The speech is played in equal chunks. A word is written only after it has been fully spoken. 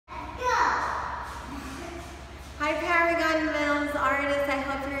Hi Paragon Mills artists, I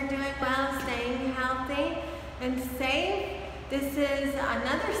hope you're doing well, staying healthy and safe. This is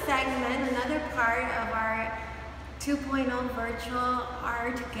another segment, another part of our 2.0 virtual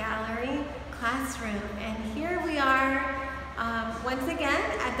art gallery classroom. And here we are once again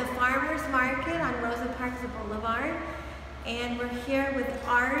at the Farmers Market on Rosa Parks Blvd. And we're here with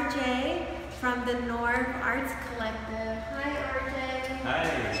Arjae from the Norf Art Collective. Hi Arjae.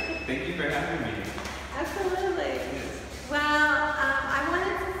 Hi, thank you for having me. Absolutely. Yes. Well, I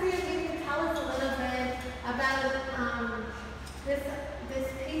wanted to see if you could tell us a little bit about this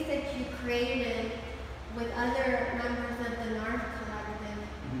piece that you created with other members of the Norf Collective.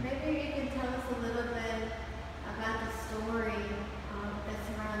 Maybe you can tell us a little bit about the story that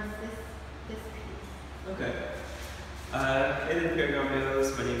surrounds this piece. Okay. In the Paragon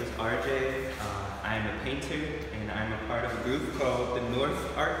Mills, my name is Arjae. I am a painter and I'm a part of a group called the Norf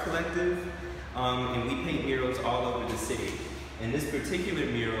Art Collective. And we paint murals all over the city. And this particular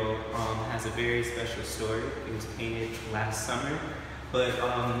mural has a very special story. It was painted last summer. But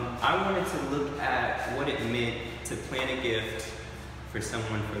I wanted to look at what it meant to plan a gift for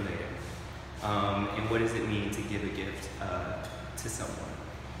someone for later. And what does it mean to give a gift to someone.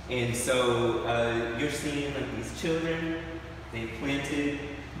 And so you're seeing like these children, they planted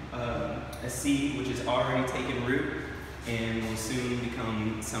a seed which has already taken root and will soon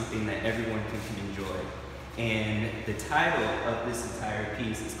become something that everyone can enjoy. And the title of this entire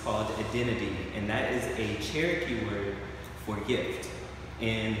piece is called Adanedi, and that is a Cherokee word for gift.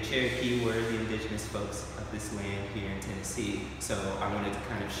 And the Cherokee were the indigenous folks of this land here in Tennessee. So I wanted to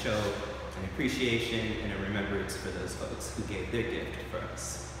kind of show an appreciation and a remembrance for those folks who gave their gift for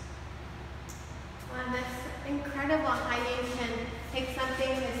us. Wow, that's incredible how you can take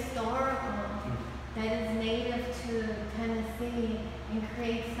something historical that is native to Tennessee and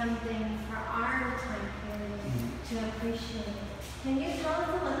create something for our time period to appreciate. Can you tell us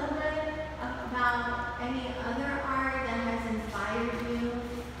a little bit about any other art that has inspired you,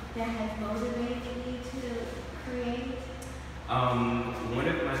 that has motivated you to create? One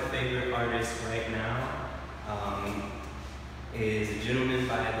of my favorite artists right now is a gentleman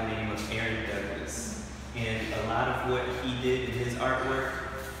by the name of Aaron Douglas. And a lot of what he did in his artwork,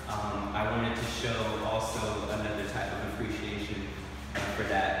 I wanted to show also another type of appreciation for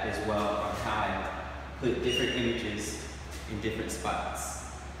that as well, on how I put different images in different spots.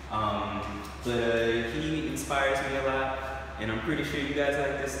 But he inspires me a lot, and I'm pretty sure you guys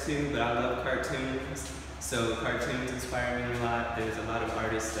like this too, but I love cartoons. So cartoons inspire me a lot. There's a lot of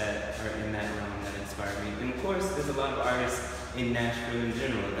artists that are in that realm that inspire me. And of course, there's a lot of artists in Nashville in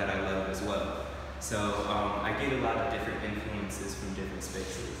general that I love as well. So I get a lot of different influences from different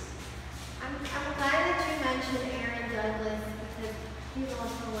spaces. I'm glad that you mentioned Aaron Douglas because he's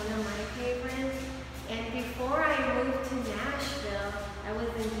also one of my favorites. And before I moved to Nashville, I was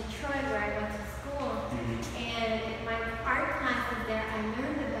in Detroit where I went to school. And in my art classes there, I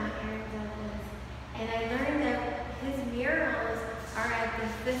learned about Aaron Douglas. And I learned that his murals are at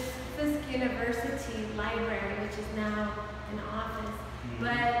the Fisk University Library, which is now an office.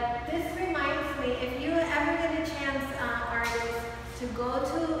 But this reminds me, if you ever get a chance, artists, to go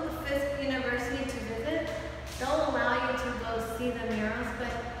to Fisk University to visit, they'll allow you to go see the murals.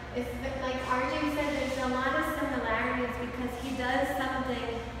 But it's like Arjae said, there's a lot of similarities because he does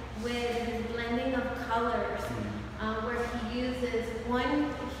something with his blending of colors, where he uses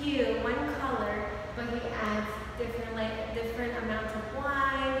one hue, one color, but he adds different amounts of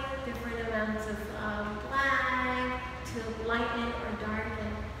white, different amounts of black to lighten or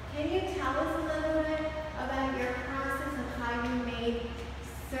darken. Can you tell us a little bit about your process of how you made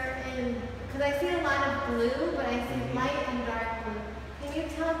certain, because I see a lot of blue, but I see light and dark blue. Can you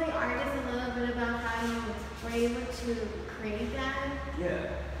tell the artist a little bit about how you were able to create that?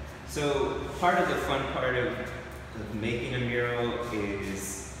 Yeah. So part of the fun part of making a mural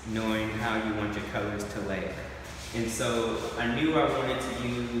is knowing how you want your colors to lay. And so I knew I wanted to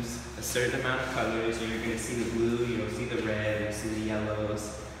use a certain amount of colors. You're going to see the blue, you'll see the red, you'll see the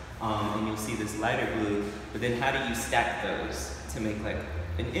yellows, and you'll see this lighter blue. But then how do you stack those to make like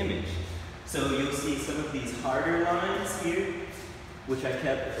an image? So you'll see some of these harder lines here, which I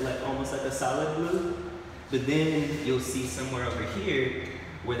kept like almost like a solid blue. But then you'll see somewhere over here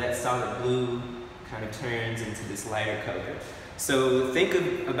where that solid blue kind of turns into this lighter color. So think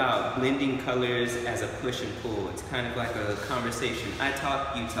about blending colors as a push and pull. It's kind of like a conversation. I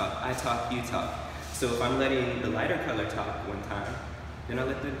talk, you talk, I talk, you talk. So if I'm letting the lighter color talk one time, then I'll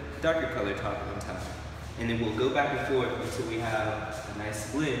let the darker color talk one time. And then we'll go back and forth until we have a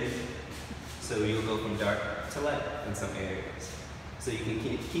nice blend. So you'll go from dark to light in some areas. So you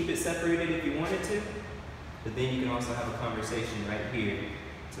can keep it separated if you wanted to, But then you can also have a conversation right here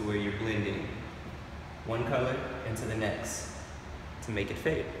to where you're blending one color into the next to make it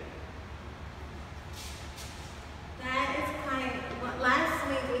fade. That is quite, well, last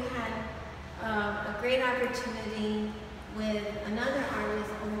week we had a great opportunity with another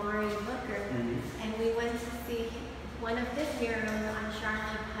artist, Omari Booker, and we went to see one of his murals on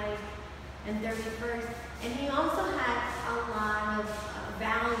Charlotte Pike and 31st, and he also had a lot of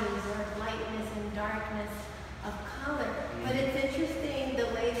values or lightness and darkness of color. But it's interesting the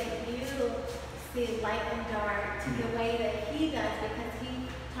way that you see light and dark to the way that he does, because he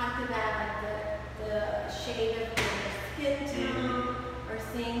talked about like the shade of your skin tone, or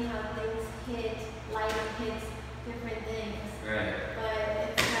seeing how things hit, light hits different things. Right. But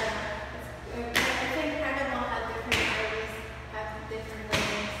it's incredible how different artists have different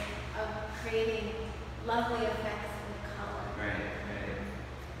ways of creating lovely effects with color. Right.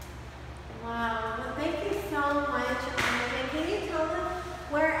 Wow. Well, thank you so much, Arjae. Can you tell us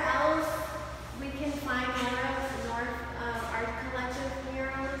where else we can find more of Norf Art Collective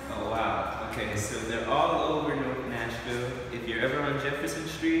murals? Oh wow. Okay, so they're all over North Nashville. If you're ever on Jefferson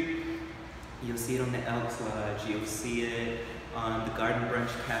Street, you'll see it on the Elks Lodge. You'll see it on the Garden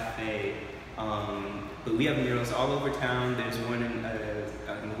Brunch Cafe. But we have murals all over town. There's one in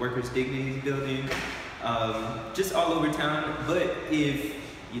the Workers' Dignity Building, just all over town. But if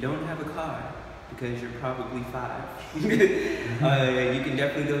you don't have a car, because you're probably 5, you can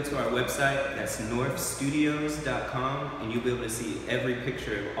definitely go to our website. That's norfstudios.com, and you'll be able to see every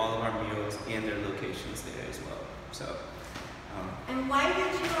picture of all of our murals and their locations there as well. So. And why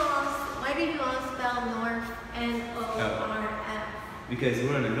did you all spell Norf N-O-R-F? Because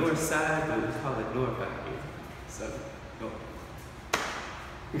we're on the north side, but we call it Norf out here. So, go.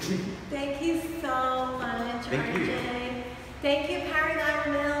 Thank you so much, Arjae. Thank you,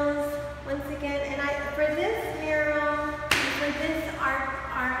 Paragon Mills, once again. And for this mural, for this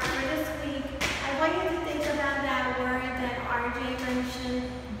art for this week, I want you to think about that word that Arjae mentioned,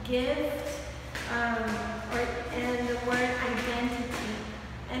 gift, and the word identity.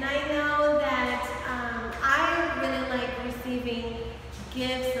 And I know that I really like receiving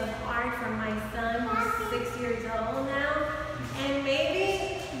gifts of art from my son, who's 6 years old now. And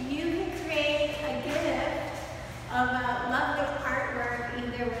maybe you can create a gift of a lovely artwork,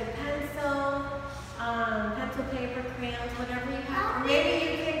 either with pencil, paper, crayons, whatever you have. Or maybe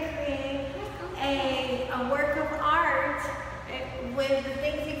you can create a work of art with the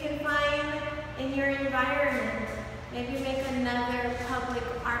things you can find in your environment. Maybe make another public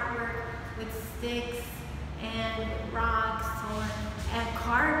artwork with sticks and rocks, or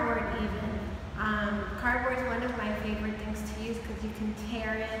cardboard even. Cardboard is one of my favorite things to use because you can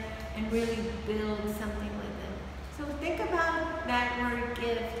tear it and really build something with it. So think about that word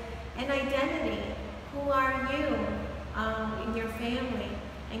gift and identity. Who are you in your family?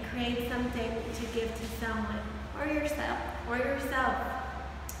 And create something to give to someone, or yourself.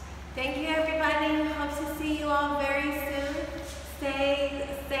 Thank you, everybody. Hope to see you all very soon. Stay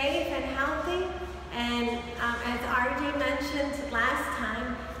safe and healthy. And as Arjae mentioned last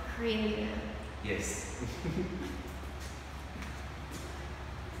time, creative. Yes.